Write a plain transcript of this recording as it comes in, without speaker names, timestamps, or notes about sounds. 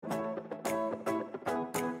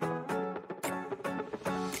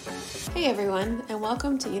Hey everyone, and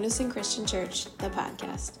welcome to Unison Christian Church, the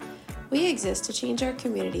podcast. We exist to change our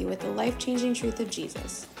community with the life-changing truth of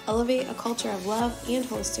Jesus, elevate a culture of love and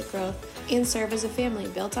holistic growth, and serve as a family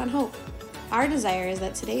built on hope. Our desire is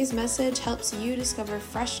that today's message helps you discover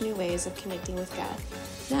fresh new ways of connecting with God.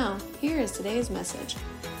 Now, here is today's message.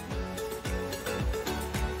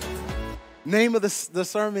 Name of the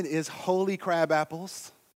sermon is Holy Crab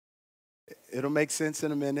Apples. It'll make sense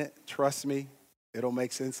in a minute. Trust me, it'll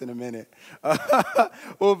make sense in a minute.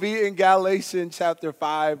 We'll be in Galatians chapter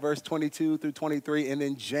 5, verse 22 through 23, and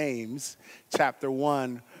then James chapter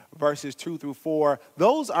 1, verses 2 through 4.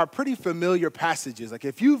 Those are pretty familiar passages. Like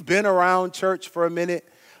if you've been around church for a minute,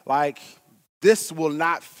 like this will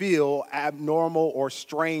not feel abnormal or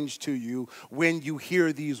strange to you when you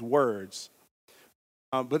hear these words.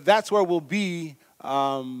 But that's where we'll be.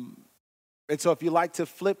 And so if you like to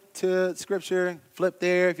flip to Scripture, flip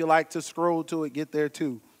there. If you like to scroll to it, get there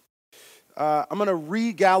too. I'm going to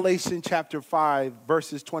read Galatians chapter 5,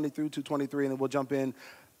 verses 23 to 23, and then we'll jump in.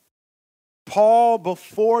 Paul,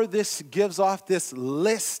 before this, gives off this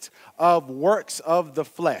list of works of the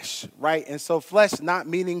flesh, right? And so flesh not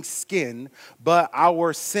meaning skin, but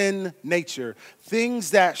our sin nature.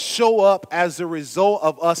 Things that show up as a result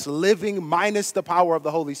of us living minus the power of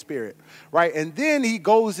the Holy Spirit, right? And then he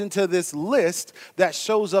goes into this list that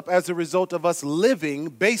shows up as a result of us living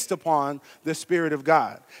based upon the Spirit of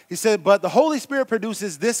God. He said, but the Holy Spirit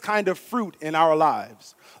produces this kind of fruit in our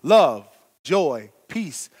lives: love, joy,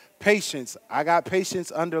 peace, patience. I got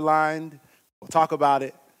patience underlined. We'll talk about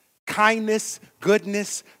it. Kindness,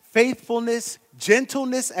 goodness, faithfulness,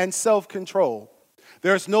 gentleness, and self-control.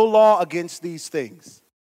 There's no law against these things.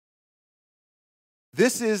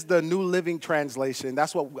 This is the New Living Translation.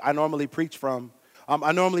 That's what I normally preach from.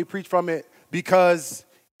 I normally preach from it because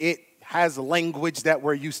it has language that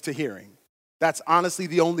we're used to hearing. That's honestly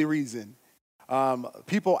the only reason.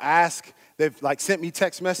 People ask, they've sent me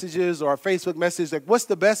text messages or a Facebook message, like, what's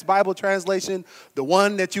the best Bible translation? The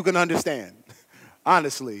one that you can understand.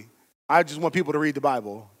 Honestly, I just want people to read the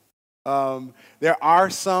Bible. There are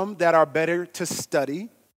some that are better to study,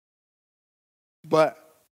 but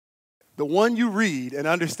the one you read and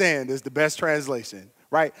understand is the best translation,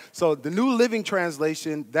 right? So the New Living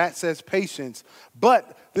Translation, that says patience.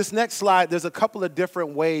 But this next slide, there's a couple of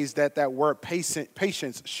different ways that word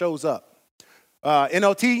patience shows up.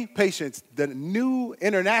 NLT, patience. The New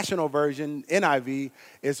International Version, NIV,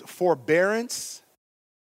 is forbearance.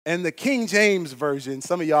 And the King James Version,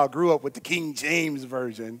 some of y'all grew up with the King James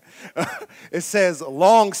Version, it says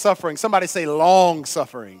long-suffering. Somebody say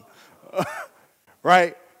long-suffering,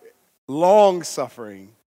 right?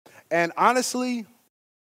 Long-suffering. And honestly,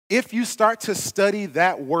 if you start to study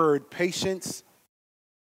that word, patience,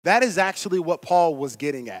 that is actually what Paul was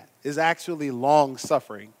getting at, is actually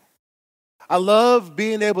long-suffering. I love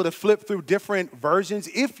being able to flip through different versions.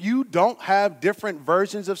 If you don't have different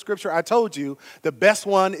versions of Scripture, I told you the best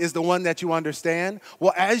one is the one that you understand.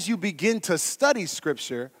 Well, as you begin to study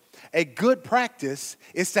Scripture, a good practice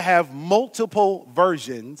is to have multiple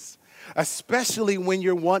versions, especially when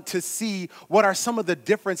you want to see what are some of the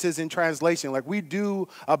differences in translation. Like we do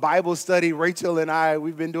a Bible study, Rachel and I,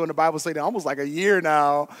 we've been doing a Bible study almost like a year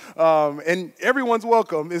now, and everyone's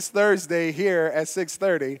welcome. It's Thursday here at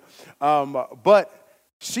 6:30, but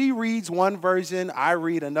she reads one version, I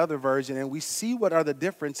read another version, and we see what are the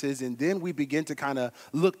differences, and then we begin to kind of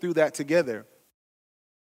look through that together.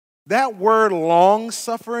 That word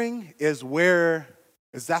long-suffering is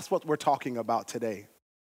that's what we're talking about today.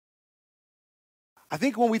 I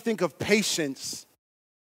think when we think of patience,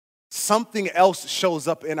 something else shows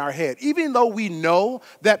up in our head. Even though we know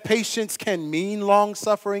that patience can mean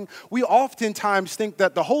long-suffering, we oftentimes think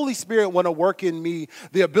that the Holy Spirit want to work in me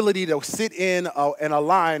the ability to sit in a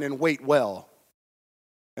line and wait well.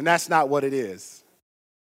 And that's not what it is.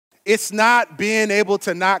 It's not being able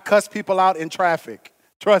to not cuss people out in traffic.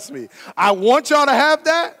 Trust me. I want y'all to have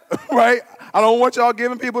that, right? I don't want y'all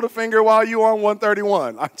giving people the finger while you on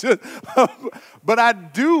 131. But I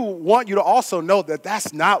do want you to also know that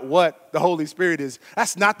that's not what the Holy Spirit is.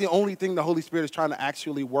 That's not the only thing the Holy Spirit is trying to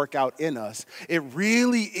actually work out in us. It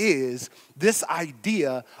really is this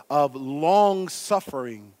idea of long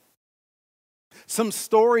suffering. Some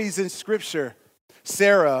stories in Scripture,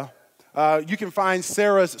 you can find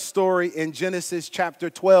Sarah's story in Genesis chapter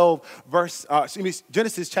 12,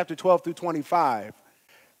 Genesis chapter 12 through 25.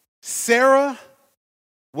 Sarah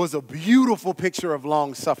was a beautiful picture of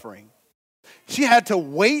long suffering. She had to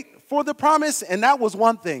wait for the promise, and that was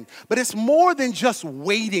one thing. But it's more than just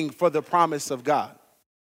waiting for the promise of God.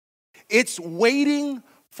 It's waiting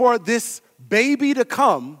for this baby to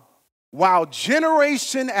come while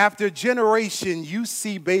generation after generation, you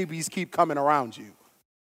see babies keep coming around you.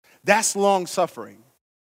 That's long suffering.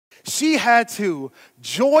 She had to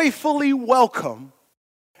joyfully welcome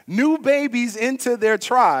new babies into their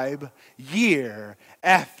tribe year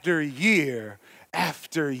after year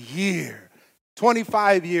after year.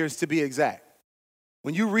 25 years to be exact.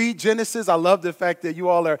 When you read Genesis, I love the fact that you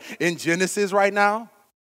all are in Genesis right now.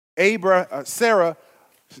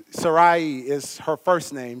 Sarai is her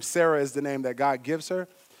first name. Sarah is the name that God gives her.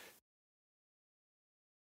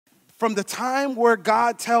 From the time where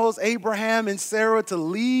God tells Abraham and Sarah to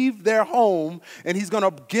leave their home and he's going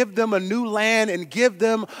to give them a new land and give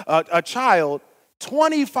them a child,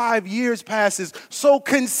 25 years passes. So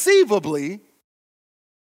conceivably,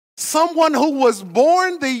 someone who was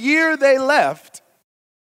born the year they left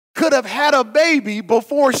could have had a baby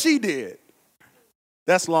before she did.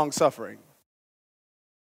 That's long suffering.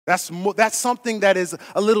 That's something that is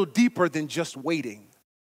a little deeper than just waiting.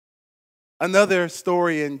 Another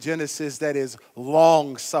story in Genesis that is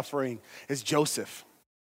long suffering is Joseph,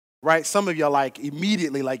 right? Some of you are like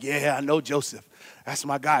immediately like, yeah, I know Joseph. That's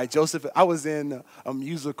my guy. Joseph, I was in a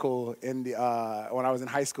musical when I was in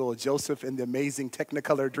high school, Joseph and the Amazing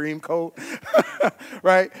Technicolor Dreamcoat,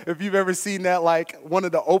 right? If you've ever seen that, like one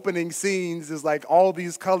of the opening scenes is like all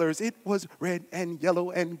these colors. It was red and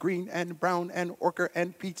yellow and green and brown and ochre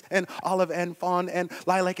and peach and olive and fawn and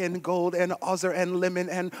lilac and gold and azure and lemon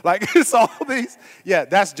and like it's all these. Yeah,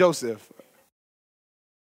 that's Joseph.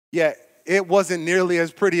 Yeah, it wasn't nearly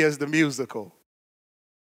as pretty as the musical.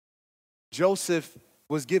 Joseph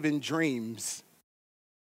was given dreams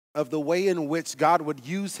of the way in which God would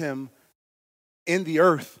use him in the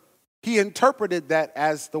earth. He interpreted that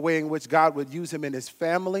as the way in which God would use him in his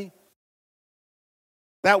family.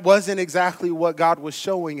 That wasn't exactly what God was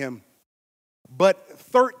showing him. But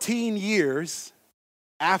 13 years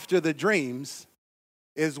after the dreams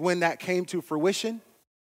is when that came to fruition.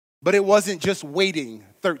 But it wasn't just waiting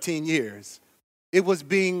 13 years. It was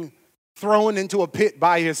being thrown into a pit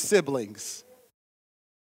by his siblings,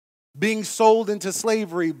 being sold into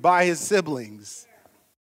slavery by his siblings,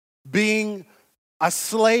 being a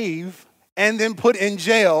slave and then put in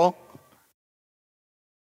jail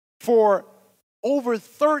for over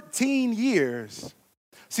 13 years.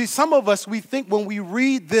 See, some of us, we think when we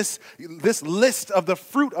read this list of the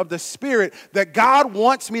fruit of the Spirit that God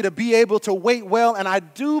wants me to be able to wait well, and I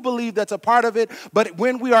do believe that's a part of it, but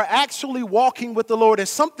when we are actually walking with the Lord, there's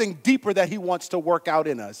something deeper that he wants to work out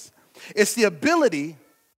in us. It's the ability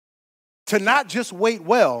to not just wait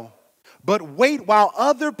well, but wait while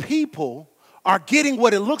other people are getting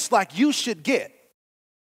what it looks like you should get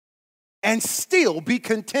and still be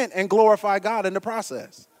content and glorify God in the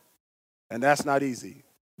process. And that's not easy.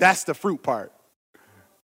 That's the fruit part.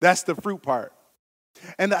 That's the fruit part.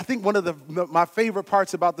 And I think one of my favorite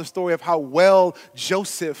parts about the story of how well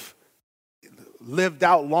Joseph lived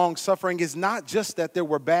out long suffering is not just that there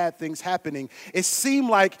were bad things happening. It seemed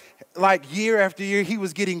like year after year he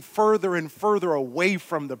was getting further and further away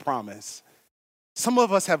from the promise. Some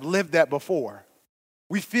of us have lived that before.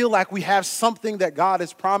 We feel like we have something that God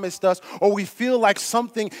has promised us, or we feel like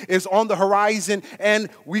something is on the horizon, and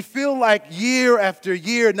we feel like year after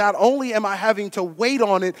year, not only am I having to wait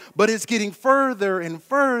on it, but it's getting further and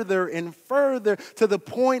further and further to the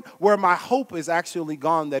point where my hope is actually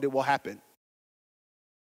gone that it will happen.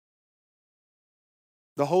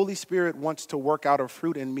 The Holy Spirit wants to work out a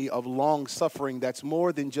fruit in me of long suffering that's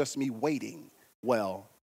more than just me waiting well,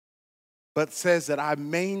 but says that I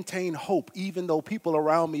maintain hope even though people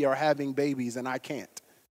around me are having babies and I can't.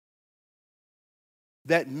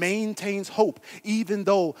 That maintains hope even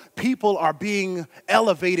though people are being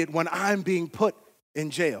elevated when I'm being put in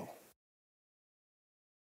jail.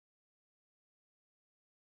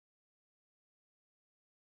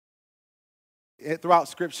 Throughout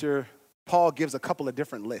Scripture, Paul gives a couple of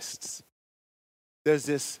different lists. There's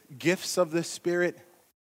this gifts of the Spirit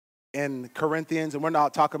in Corinthians, and we're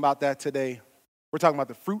not talking about that today. We're talking about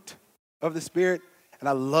the fruit of the Spirit, and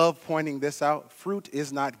I love pointing this out. Fruit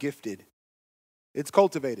is not gifted. It's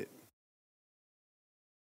cultivated.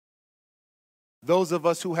 Those of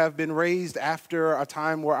us who have been raised after a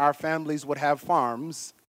time where our families would have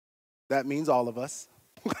farms, that means all of us.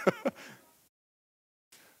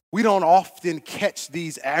 We don't often catch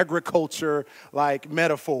these agriculture-like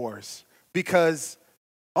metaphors because,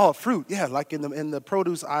 oh, fruit, yeah, like in the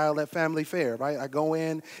produce aisle at Family Fair, right? I go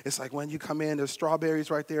in, it's like when you come in, there's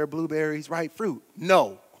strawberries right there, blueberries, right? Fruit.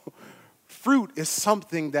 No. Fruit is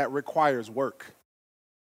something that requires work.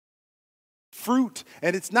 Fruit,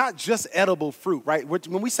 and it's not just edible fruit, right?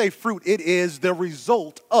 When we say fruit, it is the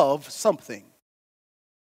result of something.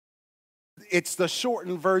 It's the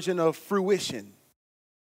shortened version of fruition.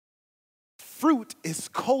 Fruit is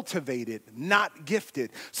cultivated, not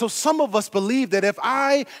gifted. So some of us believe that if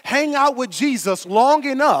I hang out with Jesus long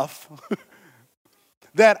enough,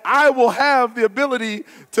 that I will have the ability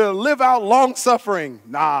to live out long suffering.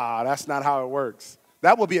 Nah, that's not how it works.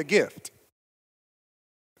 That will be a gift.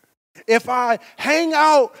 If I hang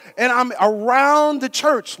out and I'm around the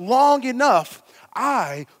church long enough,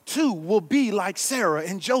 I too will be like Sarah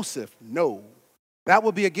and Joseph. No, that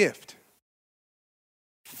will be a gift.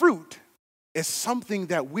 Fruit is something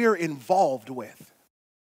that we're involved with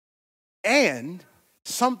and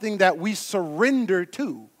something that we surrender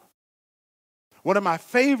to. One of my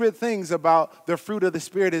favorite things about the fruit of the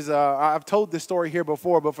Spirit is, I've told this story here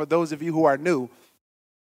before, but for those of you who are new,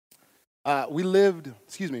 when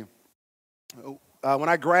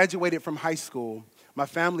I graduated from high school, my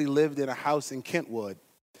family lived in a house in Kentwood.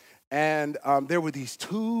 And there were these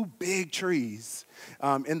two big trees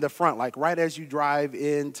in the front, like right as you drive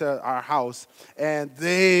into our house. And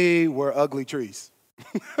they were ugly trees.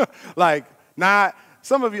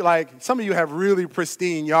 Some of you have really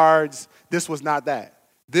pristine yards. This was not that.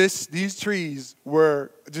 These trees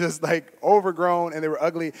were just like overgrown and they were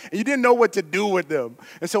ugly. And you didn't know what to do with them.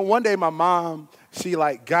 And so one day my mom, she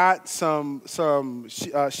got some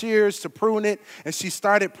shears to prune it, and she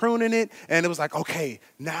started pruning it, and it was like, okay,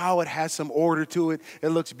 now it has some order to it. It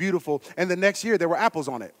looks beautiful. And the next year, there were apples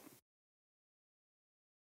on it.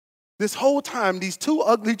 This whole time, these two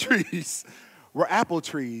ugly trees were apple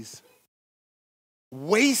trees,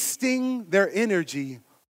 wasting their energy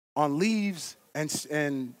on leaves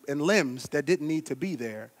and limbs that didn't need to be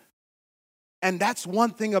there. And that's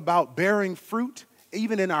one thing about bearing fruit.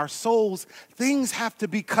 Even in our souls, things have to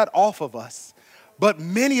be cut off of us. But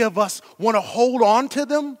many of us want to hold on to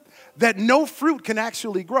them that no fruit can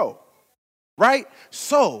actually grow, right?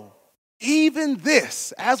 So even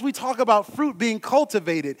this, as we talk about fruit being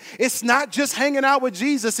cultivated, it's not just hanging out with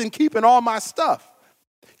Jesus and keeping all my stuff,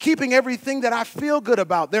 keeping everything that I feel good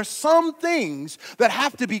about. There's some things that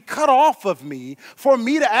have to be cut off of me for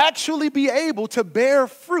me to actually be able to bear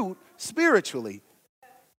fruit spiritually.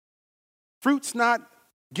 Fruit's not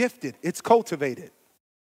gifted, it's cultivated.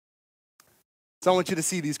 So I want you to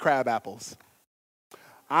see these crab apples.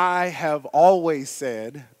 I have always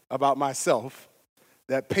said about myself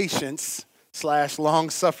that patience / long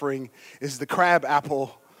suffering is the crab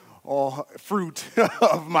apple or fruit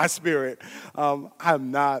of my spirit. I'm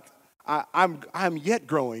yet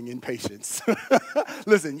growing in patience.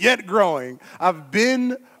 Listen, yet growing. I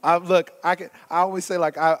always say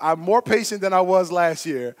I'm more patient than I was last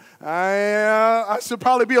year. I should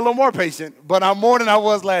probably be a little more patient, but I'm more than I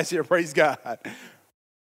was last year, praise God.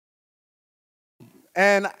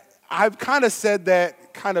 And I've kind of said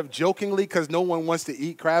that kind of jokingly because no one wants to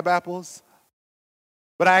eat crab apples.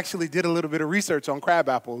 But I actually did a little bit of research on crab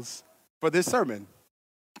apples for this sermon.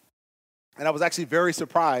 And I was actually very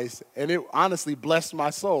surprised, and it honestly blessed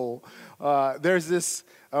my soul. There's this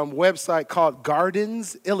website called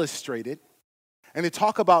Gardens Illustrated, and they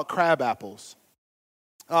talk about crab apples.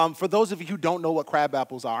 For those of you who don't know what crab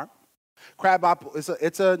apples are, crab apple,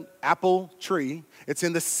 it's an apple tree. It's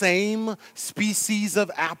in the same species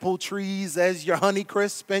of apple trees as your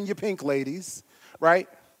Honeycrisp and your Pink Ladies, right?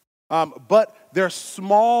 But they're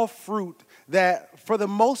small fruit that, for the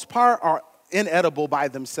most part, are inedible by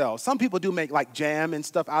themselves. Some people do make jam and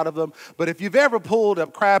stuff out of them, but if you've ever pulled a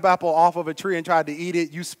crab apple off of a tree and tried to eat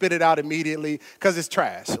it, you spit it out immediately because it's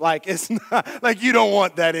trash. It's not, you don't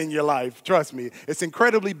want that in your life. Trust me. It's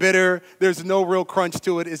incredibly bitter. There's no real crunch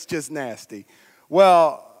to it. It's just nasty.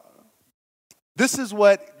 Well, this is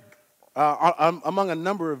what, among a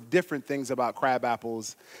number of different things about crab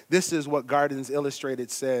apples, this is what Gardens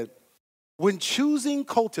Illustrated said. When choosing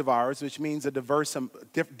cultivars, which means a diverse,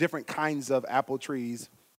 different kinds of apple trees,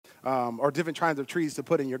 or different kinds of trees to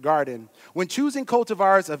put in your garden, when choosing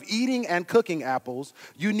cultivars of eating and cooking apples,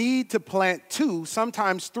 you need to plant 2,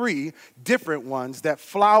 sometimes 3 different ones that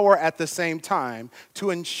flower at the same time to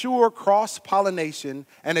ensure cross-pollination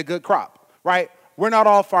and a good crop, right? We're not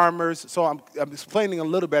all farmers, so I'm explaining a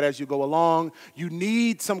little bit as you go along. You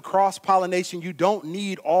need some cross-pollination. You don't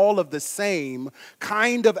need all of the same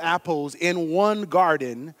kind of apples in one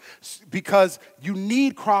garden because you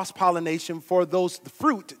need cross-pollination for those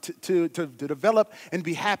fruit to develop and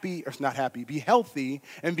be be healthy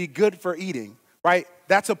and be good for eating, right?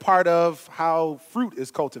 That's a part of how fruit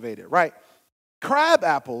is cultivated, right? Crab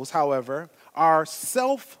apples, however, are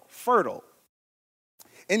self-fertile.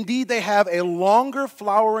 Indeed, they have a longer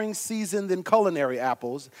flowering season than culinary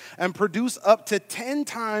apples and produce up to 10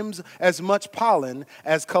 times as much pollen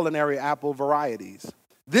as culinary apple varieties.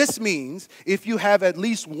 This means if you have at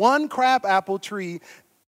least one crabapple tree,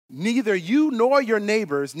 neither you nor your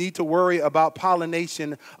neighbors need to worry about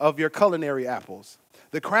pollination of your culinary apples.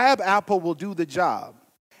 The crabapple will do the job,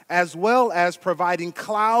 as well as providing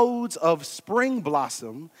clouds of spring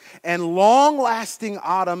blossom and long-lasting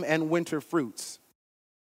autumn and winter fruits.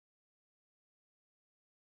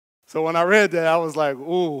 So when I read that, I was like,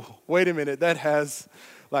 ooh, wait a minute, that has,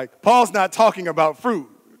 like, Paul's not talking about fruit.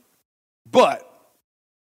 But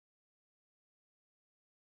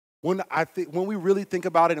when we really think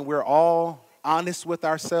about it and we're all honest with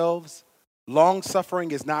ourselves,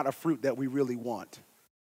 long-suffering is not a fruit that we really want.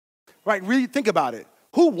 Right? Really think about it.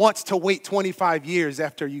 Who wants to wait 25 years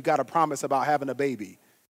after you got a promise about having a baby?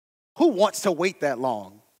 Who wants to wait that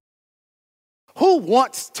long? Who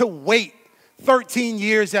wants to wait 13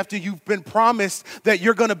 years after you've been promised that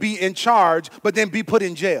you're going to be in charge, but then be put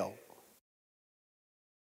in jail?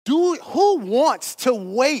 Who wants to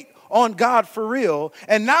wait on God for real,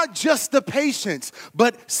 and not just the patience,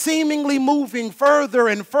 but seemingly moving further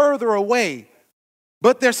and further away?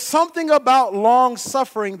 But there's something about long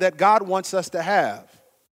suffering that God wants us to have.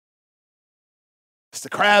 It's the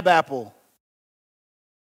crabapple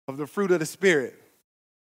of the fruit of the Spirit.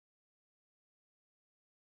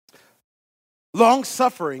 Long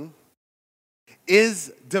suffering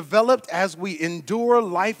is developed as we endure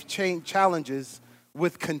life challenges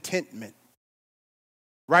with contentment,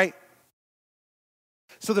 right?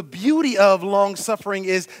 So the beauty of long suffering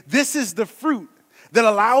is this is the fruit that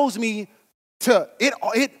allows me to,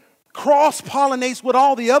 it cross-pollinates with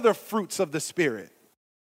all the other fruits of the Spirit.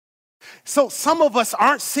 So some of us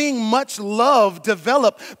aren't seeing much love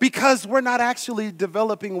develop because we're not actually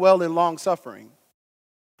developing well in long suffering,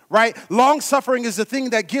 right? Long suffering is the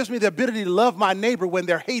thing that gives me the ability to love my neighbor when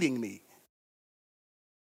they're hating me.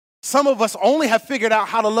 Some of us only have figured out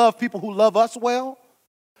how to love people who love us well.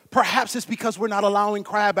 Perhaps it's because we're not allowing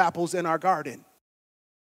crab apples in our garden.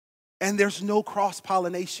 And there's no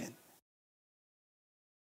cross-pollination.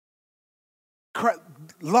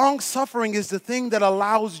 Long suffering is the thing that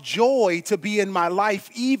allows joy to be in my life,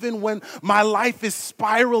 even when my life is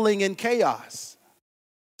spiraling in chaos.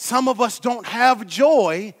 Some of us don't have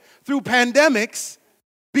joy through pandemics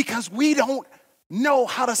because we don't know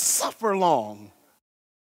how to suffer long.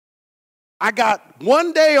 I got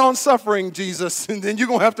 1 day on suffering, Jesus, and then you're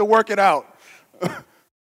going to have to work it out.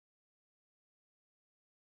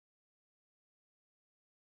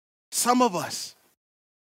 Some of us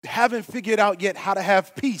haven't figured out yet how to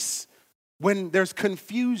have peace when there's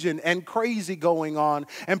confusion and crazy going on.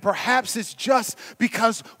 And perhaps it's just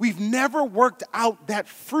because we've never worked out that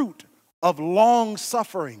fruit of long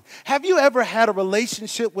suffering. Have you ever had a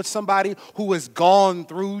relationship with somebody who has gone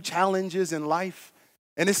through challenges in life?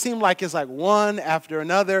 And it seemed like it's like one after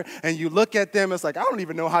another, and you look at them, it's like, I don't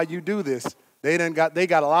even know how you do this. They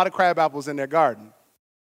got a lot of crab apples in their garden.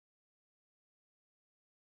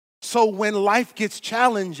 So when life gets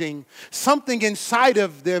challenging, something inside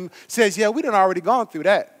of them says, yeah, we done already gone through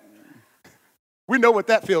that. We know what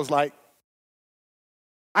that feels like.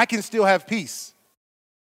 I can still have peace.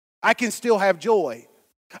 I can still have joy.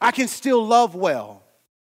 I can still love well.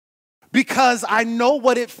 Because I know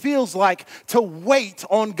what it feels like to wait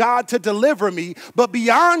on God to deliver me. But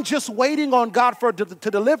beyond just waiting on God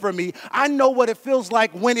to deliver me, I know what it feels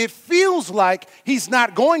like when it feels like he's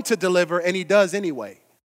not going to deliver and he does anyway.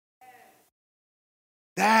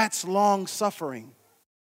 That's long suffering.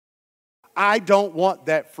 I don't want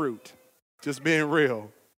that fruit, just being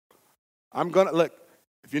real. Look,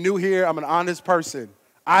 if you're new here, I'm an honest person.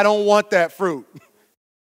 I don't want that fruit.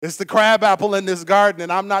 It's the crab apple in this garden,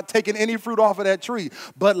 and I'm not taking any fruit off of that tree.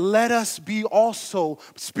 But let us be also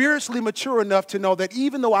spiritually mature enough to know that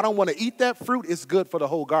even though I don't want to eat that fruit, it's good for the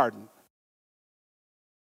whole garden.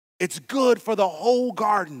 It's good for the whole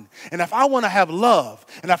garden. And if I want to have love,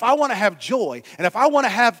 and if I want to have joy, and if I want to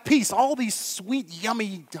have peace, all these sweet,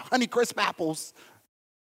 yummy Honeycrisp apples,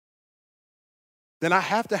 then I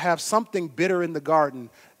have to have something bitter in the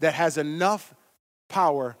garden that has enough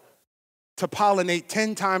power to pollinate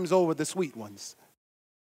 10 times over the sweet ones.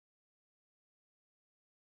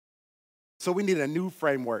 So we need a new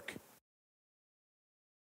framework.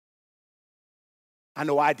 I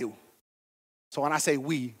know I do. So when I say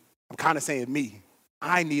we, I'm kind of saying me.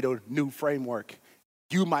 I need a new framework.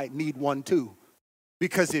 You might need one too.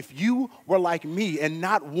 Because if you were like me and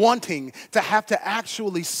not wanting to have to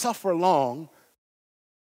actually suffer long,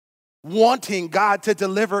 wanting God to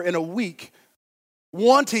deliver in a week,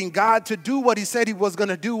 wanting God to do what he said he was going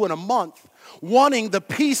to do in a month, wanting the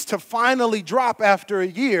peace to finally drop after a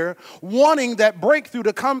year, wanting that breakthrough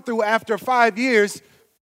to come through after 5 years,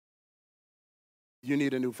 you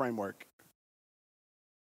need a new framework.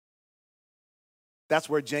 That's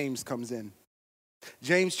where James comes in.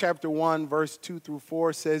 James chapter 1, verse 2 through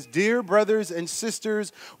 4 says, "Dear brothers and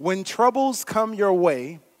sisters, when troubles come your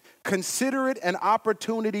way, consider it an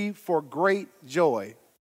opportunity for great joy."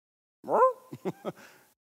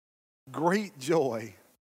 Great joy.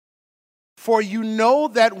 "For you know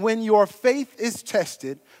that when your faith is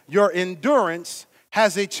tested, your endurance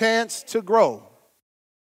has a chance to grow.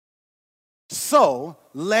 So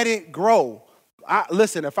let it grow."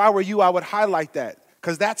 Listen, if I were you, I would highlight that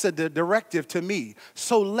because that's a directive to me.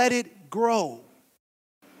 So let it grow.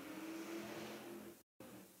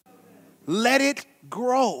 Let it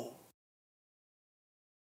grow.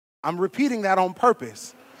 I'm repeating that on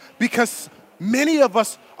purpose because many of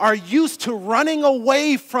us are used to running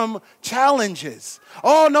away from challenges.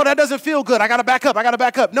 Oh, no, that doesn't feel good. I got to back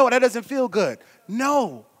up. No, that doesn't feel good.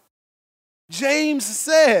 No. James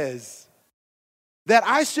says that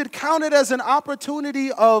I should count it as an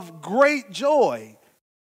opportunity of great joy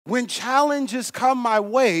when challenges come my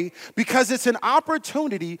way because it's an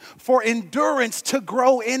opportunity for endurance to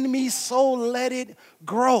grow in me, so let it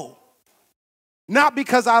grow. Not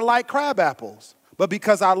because I like crab apples, but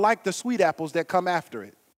because I like the sweet apples that come after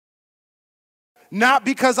it. Not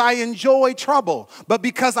because I enjoy trouble, but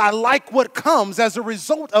because I like what comes as a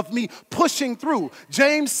result of me pushing through.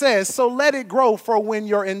 James says, so let it grow, for when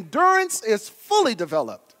your endurance is fully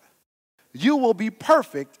developed, you will be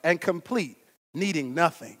perfect and complete, needing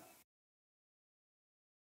nothing.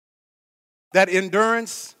 That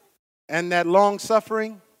endurance and that long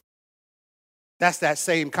suffering, that's that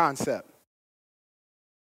same concept.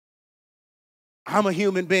 I'm a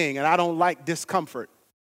human being and I don't like discomfort.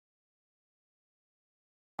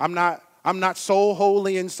 I'm not so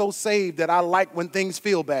holy and so saved that I like when things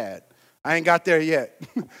feel bad. I ain't got there yet.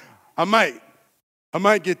 I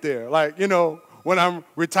might get there. Like, when I'm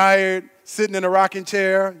retired, sitting in a rocking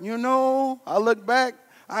chair, I look back,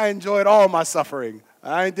 I enjoyed all my suffering.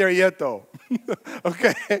 I ain't there yet though.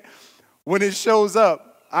 Okay? When it shows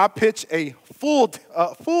up, I pitch a full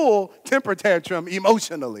temper tantrum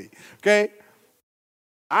emotionally. Okay?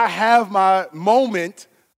 I have my moment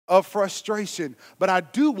of frustration, but I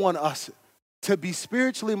do want us to be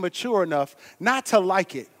spiritually mature enough not to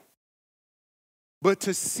like it, but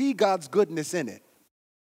to see God's goodness in it.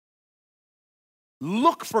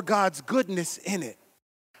 Look for God's goodness in it.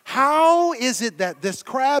 How is it that this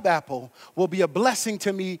crab apple will be a blessing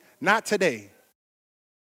to me, not today,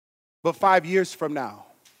 but 5 years from now?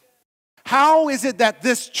 How is it that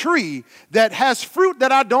this tree that has fruit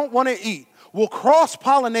that I don't want to eat will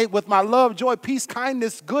cross-pollinate with my love, joy, peace,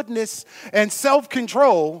 kindness, goodness, and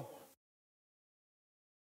self-control,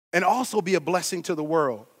 and also be a blessing to the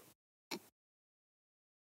world?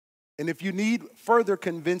 And if you need further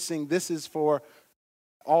convincing, this is for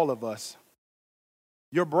all of us.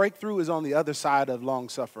 Your breakthrough is on the other side of long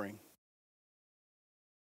suffering.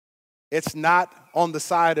 It's not on the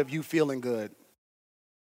side of you feeling good.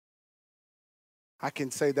 I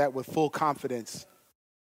can say that with full confidence.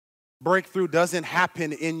 Breakthrough doesn't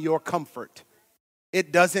happen in your comfort.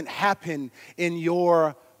 It doesn't happen in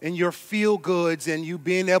your feel goods and you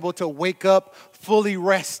being able to wake up fully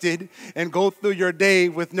rested and go through your day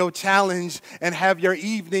with no challenge and have your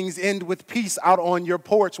evenings end with peace out on your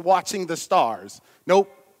porch watching the stars.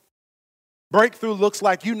 Nope. Breakthrough looks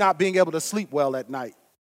like you not being able to sleep well at night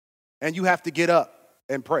and you have to get up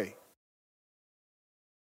and pray.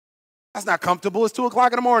 That's not comfortable. It's 2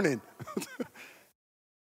 o'clock in the morning.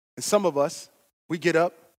 And some of us, we get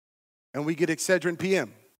up and we get Excedrin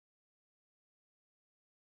PM.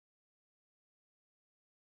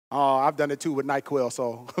 Oh, I've done it too with NyQuil,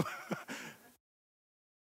 so.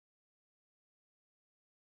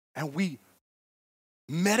 And we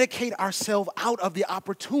medicate ourselves out of the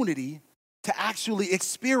opportunity to actually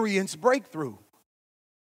experience breakthrough.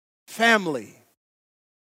 Family.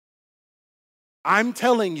 I'm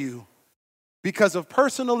telling you, because of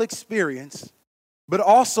personal experience, but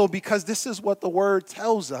also because this is what the word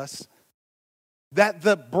tells us, that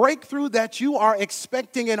the breakthrough that you are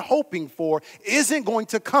expecting and hoping for isn't going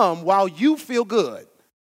to come while you feel good.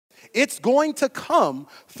 It's going to come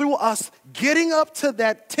through us getting up to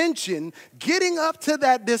that tension, getting up to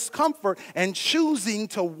that discomfort, and choosing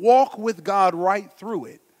to walk with God right through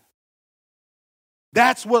it.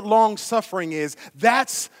 That's what long suffering is.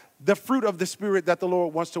 That's the fruit of the Spirit that the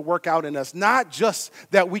Lord wants to work out in us. Not just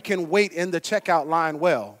that we can wait in the checkout line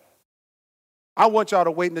well. I want y'all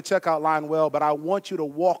to wait in the checkout line well, but I want you to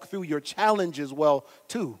walk through your challenges well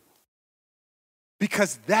too.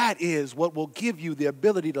 Because that is what will give you the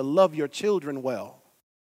ability to love your children well.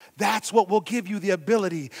 That's what will give you the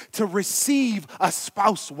ability to receive a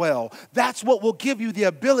spouse well. That's what will give you the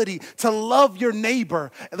ability to love your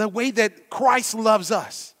neighbor the way that Christ loves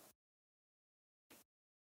us.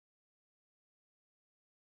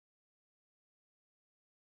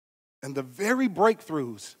 And the very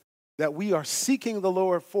breakthroughs that we are seeking the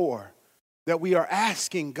Lord for, that we are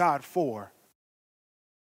asking God for,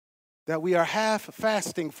 that we are half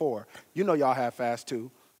fasting for. You know y'all half fast too.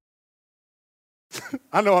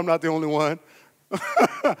 I know I'm not the only one.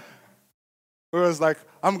 Where it's like,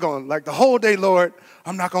 I'm going, like the whole day, Lord,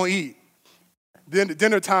 I'm not going to eat. Then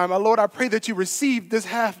dinner time, Lord, I pray that you receive this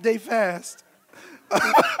half-day fast.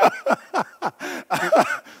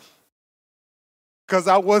 Because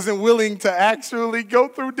I wasn't willing to actually go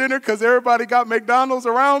through dinner because everybody got McDonald's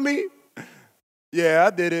around me. Yeah,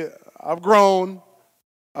 I did it. I've grown.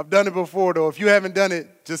 I've done it before, though. If you haven't done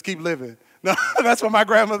it, just keep living. No, that's what my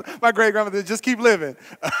great-grandmother, just keep living.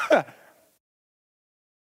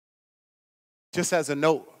 Just as a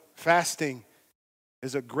note, fasting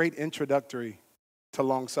is a great introductory to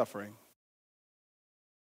long-suffering.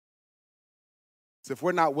 So if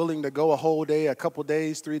we're not willing to go a whole day, a couple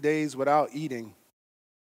days, 3 days without eating,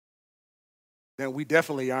 then we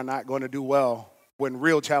definitely are not going to do well when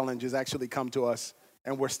real challenges actually come to us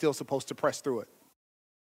and we're still supposed to press through it.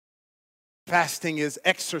 Fasting is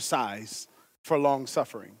exercise for long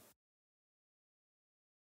suffering.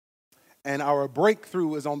 And our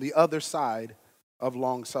breakthrough is on the other side of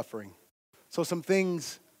long suffering. So some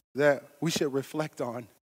things that we should reflect on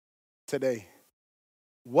today.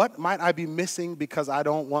 What might I be missing because I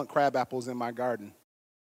don't want crab apples in my garden?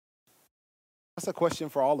 That's a question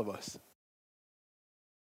for all of us.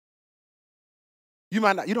 You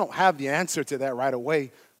don't have the answer to that right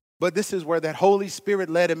away, but this is where that Holy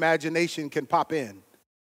Spirit-led imagination can pop in.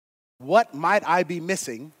 What might I be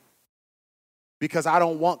missing because I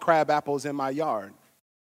don't want crab apples in my yard?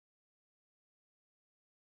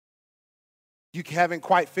 You haven't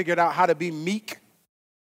quite figured out how to be meek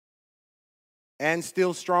and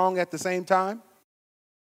still strong at the same time?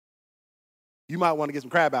 You might want to get some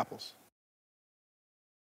crab apples.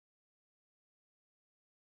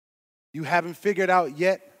 You haven't figured out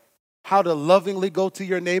yet how to lovingly go to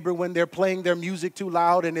your neighbor when they're playing their music too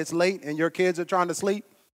loud and it's late and your kids are trying to sleep?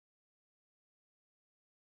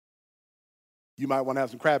 You might want to have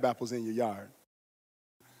some crab apples in your yard.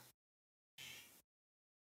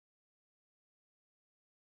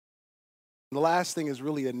 The last thing is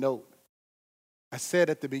really a note. I said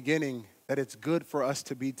at the beginning that it's good for us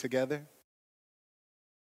to be together.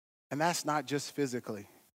 And that's not just physically.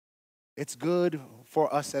 It's good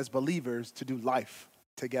for us as believers to do life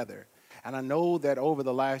together. And I know that over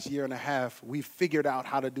the last year and a half, we've figured out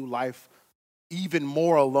how to do life even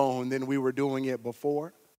more alone than we were doing it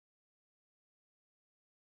before.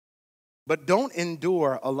 But don't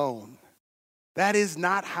endure alone. That is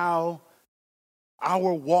not how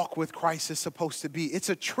our walk with Christ is supposed to be. It's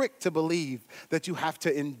a trick to believe that you have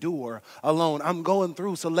to endure alone. I'm going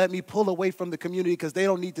through, so let me pull away from the community because they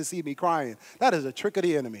don't need to see me crying. That is a trick of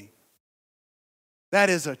the enemy. That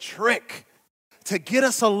is a trick to get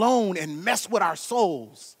us alone and mess with our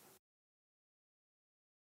souls.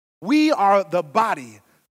 We are the body.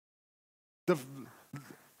 The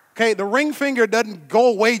ring finger doesn't go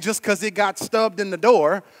away just because it got stubbed in the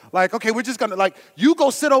door. Like, okay, we're just going to, you go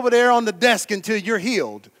sit over there on the desk until you're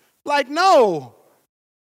healed. Like, no.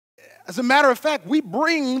 As a matter of fact, we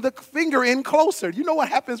bring the finger in closer. You know what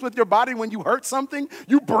happens with your body when you hurt something?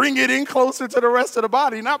 You bring it in closer to the rest of the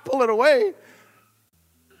body, not pull it away.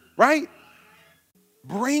 Right?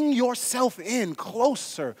 Bring yourself in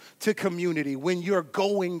closer to community when you're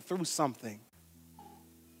going through something.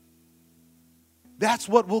 That's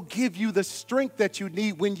what will give you the strength that you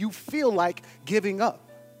need when you feel like giving up.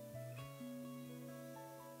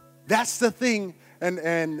 That's the thing.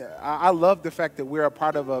 And I love the fact that we're a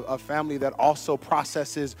part of a family that also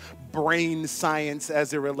processes brain science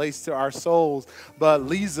as it relates to our souls. But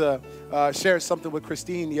Lisa shared something with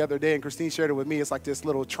Christine the other day, and Christine shared it with me. It's like this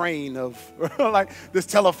little train of, like this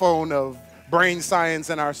telephone of brain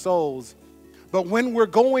science in our souls. But when we're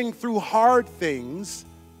going through hard things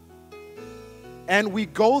and we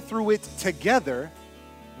go through it together,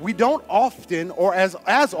 we don't often or as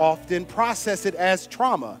often process it as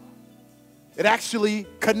trauma. It actually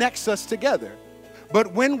connects us together.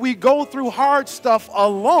 But when we go through hard stuff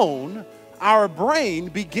alone, our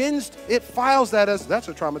brain it files that as, that's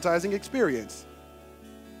a traumatizing experience.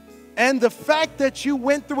 And the fact that you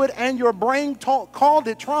went through it and your brain called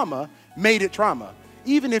it trauma, made it trauma.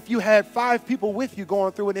 Even if you had 5 people with you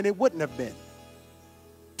going through it and it wouldn't have been.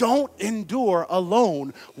 Don't endure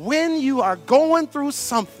alone. When you are going through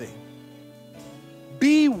something,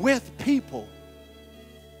 be with people.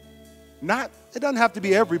 It doesn't have to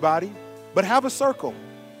be everybody, but have a circle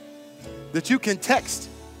that you can text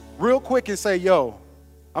real quick and say, yo,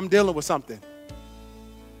 I'm dealing with something.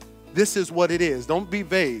 This is what it is. Don't be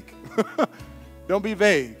vague. Don't be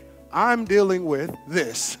vague. I'm dealing with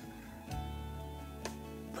this.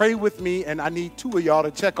 Pray with me, and I need 2 of y'all to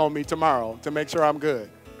check on me tomorrow to make sure I'm good.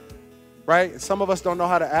 Right? Some of us don't know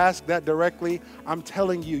how to ask that directly. I'm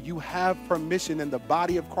telling you, you have permission in the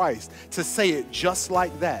body of Christ to say it just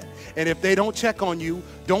like that. And if they don't check on you,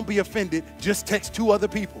 don't be offended. Just text 2 other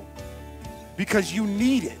people because you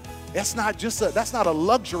need it. That's not a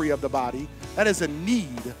luxury of the body. That is a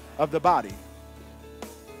need of the body.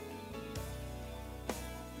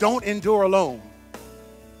 Don't endure alone.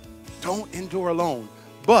 Don't endure alone,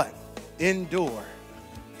 but endure.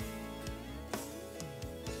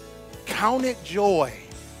 Count it joy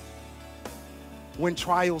when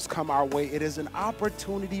trials come our way. It is an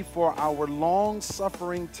opportunity for our long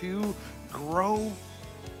suffering to grow,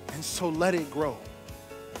 and so let it grow.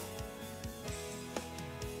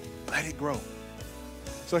 Let it grow.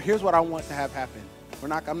 So here's what I want to have happen. We're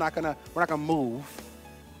not gonna move,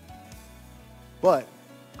 but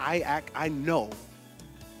I know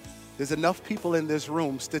there's enough people in this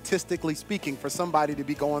room, statistically speaking, for somebody to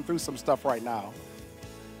be going through some stuff right now.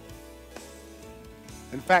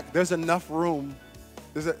 In fact, there's enough room,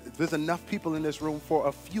 there's enough people in this room for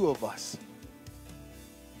a few of us.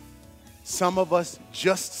 Some of us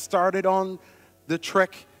just started on the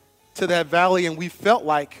trek to that valley, and we felt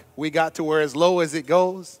like we got to where as low as it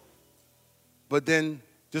goes. But then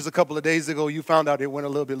just a couple of days ago, you found out it went a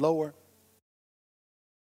little bit lower.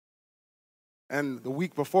 And the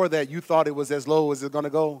week before that, you thought it was as low as it's going to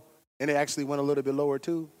go, and it actually went a little bit lower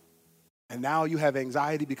too. And now you have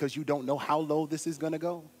anxiety because you don't know how low this is going to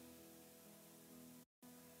go.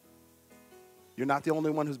 You're not the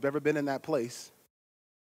only one who's ever been in that place.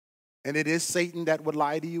 And it is Satan that would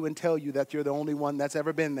lie to you and tell you that you're the only one that's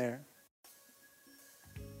ever been there.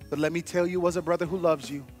 But let me tell you, as a brother who loves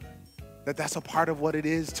you, that that's a part of what it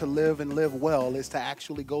is to live and live well, is to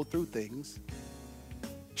actually go through things.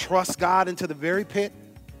 Trust God into the very pit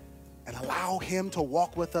and allow him to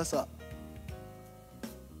walk with us up.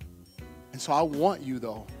 And so I want you,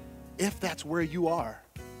 though, if that's where you are,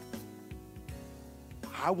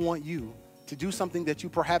 I want you to do something that you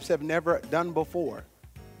perhaps have never done before.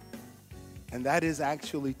 And that is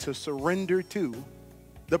actually to surrender to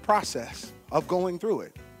the process of going through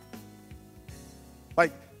it.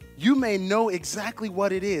 Like, you may know exactly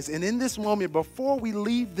what it is. And in this moment, before we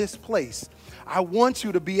leave this place, I want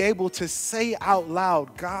you to be able to say out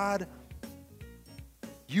loud, God,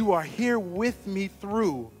 you are here with me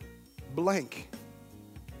through blank.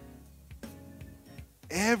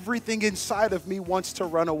 Everything inside of me wants to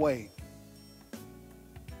run away.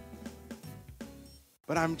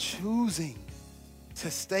 But I'm choosing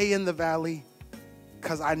to stay in the valley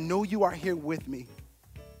because I know you are here with me.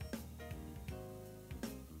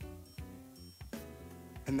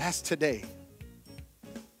 And that's today.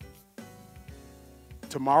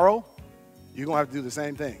 Tomorrow, you're going to have to do the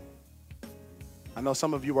same thing. I know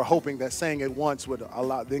some of you were hoping that saying it once would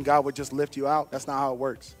allow, then God would just lift you out. That's not how it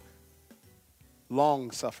works.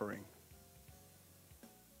 Long suffering.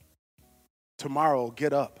 Tomorrow,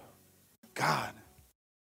 get up. God,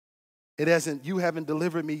 you haven't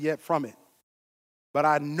delivered me yet from it, but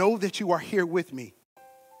I know that you are here with me.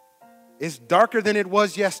 It's darker than it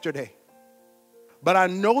was yesterday, but I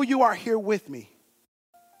know you are here with me.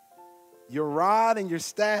 Your rod and your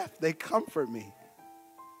staff, they comfort me.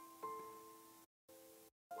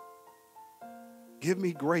 Give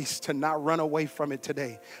me grace to not run away from it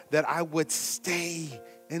today, that I would stay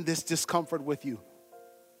in this discomfort with you.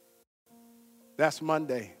 That's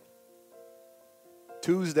Monday.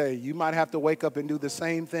 Tuesday, you might have to wake up and do the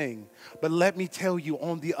same thing. But let me tell you,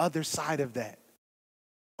 on the other side of that,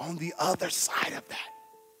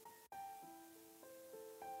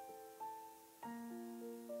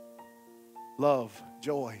 love,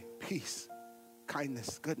 joy, peace,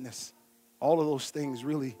 kindness, goodness, all of those things,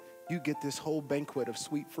 really, you get this whole banquet of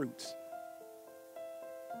sweet fruits.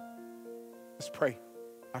 Let's pray.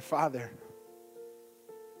 Our Father,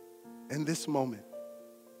 in this moment,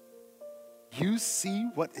 you see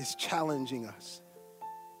what is challenging us.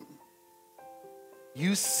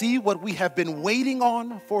 You see what we have been waiting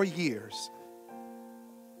on for years.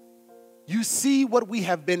 You see what we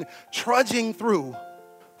have been trudging through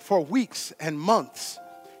for weeks and months.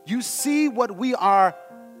 You see what we are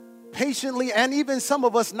patiently, and even some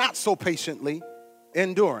of us not so patiently,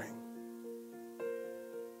 enduring.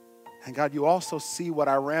 And God, you also see what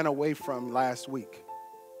I ran away from last week.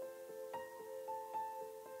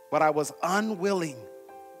 But I was unwilling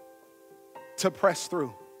to press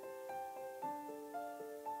through.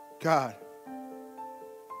 God,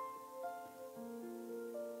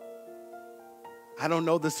 I don't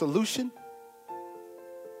know the solution,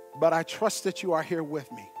 but I trust that you are here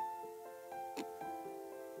with me.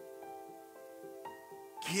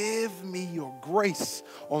 Give me your grace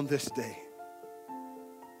on this day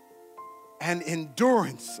and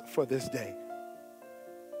endurance for this day.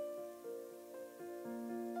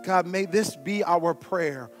 God, may this be our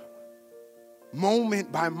prayer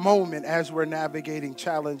moment by moment as we're navigating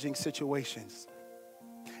challenging situations.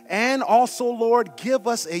 And also, Lord, give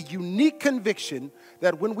us a unique conviction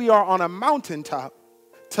that when we are on a mountaintop,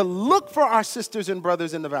 to look for our sisters and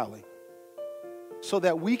brothers in the valley so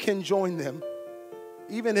that we can join them,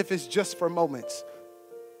 even if it's just for moments.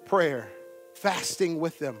 Prayer, fasting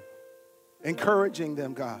with them, encouraging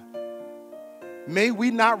them, God. May we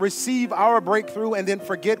not receive our breakthrough and then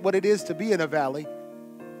forget what it is to be in a valley,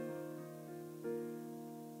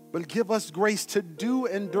 but give us grace to do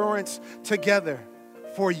endurance together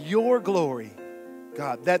for your glory,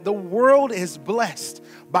 God, that the world is blessed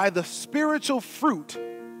by the spiritual fruit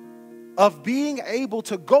of being able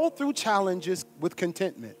to go through challenges with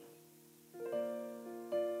contentment.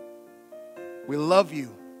 We love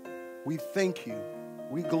you. We thank you.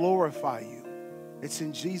 We glorify you. It's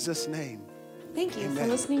in Jesus' name. Thank you Amen. for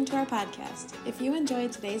listening to our podcast. If you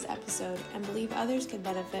enjoyed today's episode and believe others could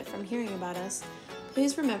benefit from hearing about us,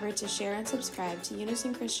 please remember to share and subscribe to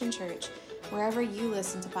Unison Christian Church wherever you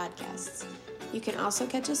listen to podcasts. You can also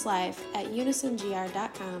catch us live at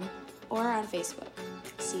unisongr.com or on Facebook.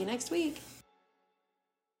 See you next week.